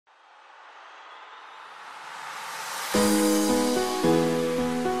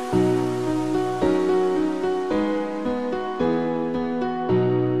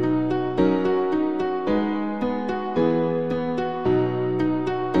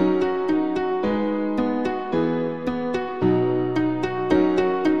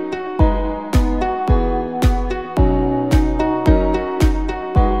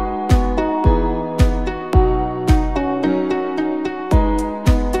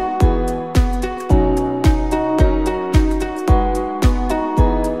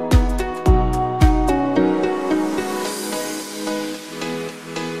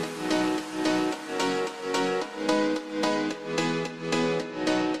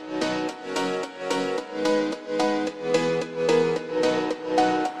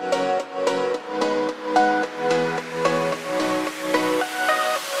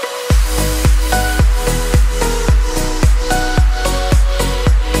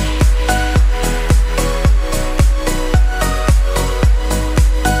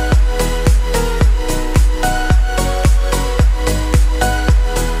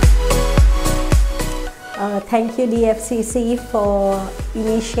Thank you DFCC for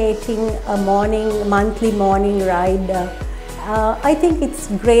initiating a monthly morning ride. I think it's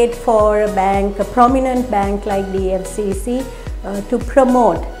great for a prominent bank like DFCC to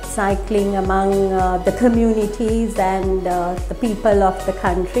promote cycling among the communities and the people of the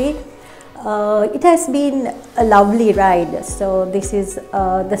country. It has been a lovely ride. So this is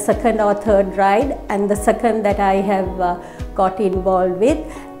the second or third ride and the second that I have got involved with.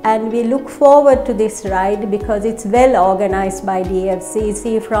 And we look forward to this ride because it's well organized by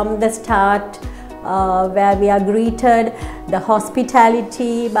DFCC from the start, where we are greeted, the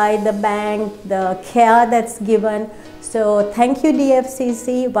hospitality by the bank, the care that's given. So thank you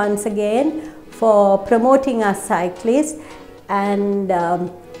DFCC once again for promoting us cyclists and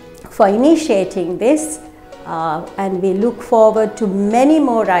for initiating this. And we look forward to many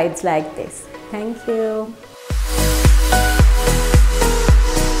more rides like this. Thank you.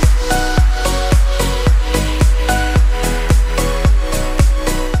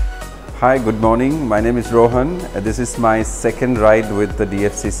 Hi, good morning. My name is Rohan. This is my second ride with the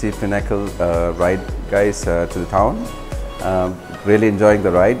DFCC Pinnacle ride guys to the town. Really enjoying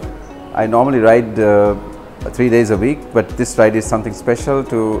the ride. I normally ride 3 days a week, but this ride is something special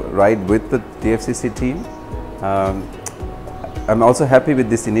to ride with the DFCC team. I'm also happy with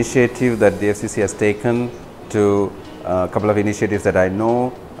this initiative that DFCC has taken to a couple of initiatives that I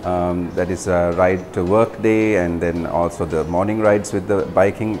know. That is a ride to work day and then also the morning rides with the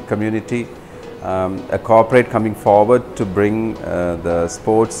biking community. A corporate coming forward to bring the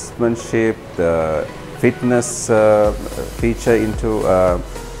sportsmanship, the fitness feature into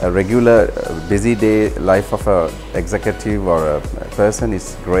a regular busy day life of an executive or a person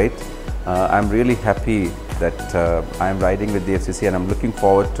is great. I'm really happy that I'm riding with DFCC and I'm looking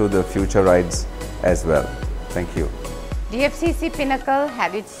forward to the future rides as well. Thank you. DFCC Pinnacle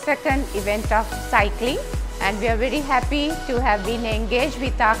had its second event of cycling, and we are very happy to have been engaged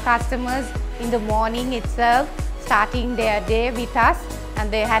with our customers in the morning itself, starting their day with us, and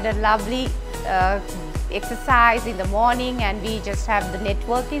they had a lovely exercise in the morning, and we just have the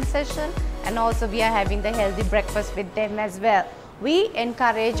networking session, and also we are having the healthy breakfast with them as well. We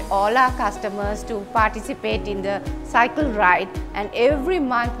encourage all our customers to participate in the cycle ride, and every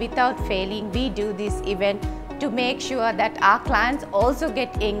month without failing we do this event to make sure that our clients also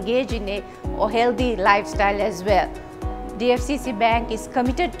get engaged in a healthy lifestyle as well. DFCC Bank is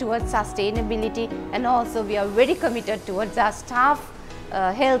committed towards sustainability, and also we are very committed towards our staff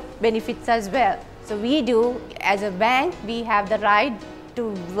health benefits as well. So we do, as a bank, we have the right to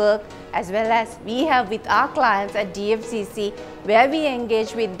work as well as we have with our clients at DFCC, where we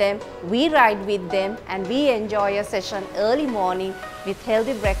engage with them, we ride with them, and we enjoy a session early morning with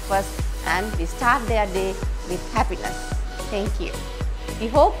healthy breakfast, and we start their day with happiness. Thank you. We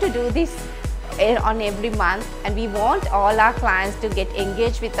hope to do this on every month, and we want all our clients to get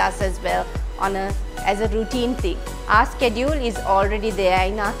engaged with us as well as a routine thing. Our schedule is already there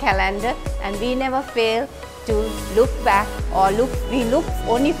in our calendar, and we never fail to look back or we look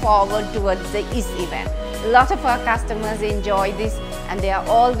only forward towards this event. A lot of our customers enjoy this, and they are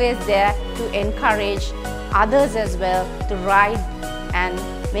always there to encourage others as well to ride and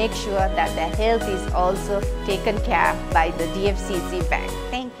make sure that their health is also taken care of by the DFCC Bank.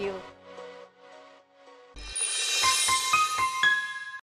 Thank you.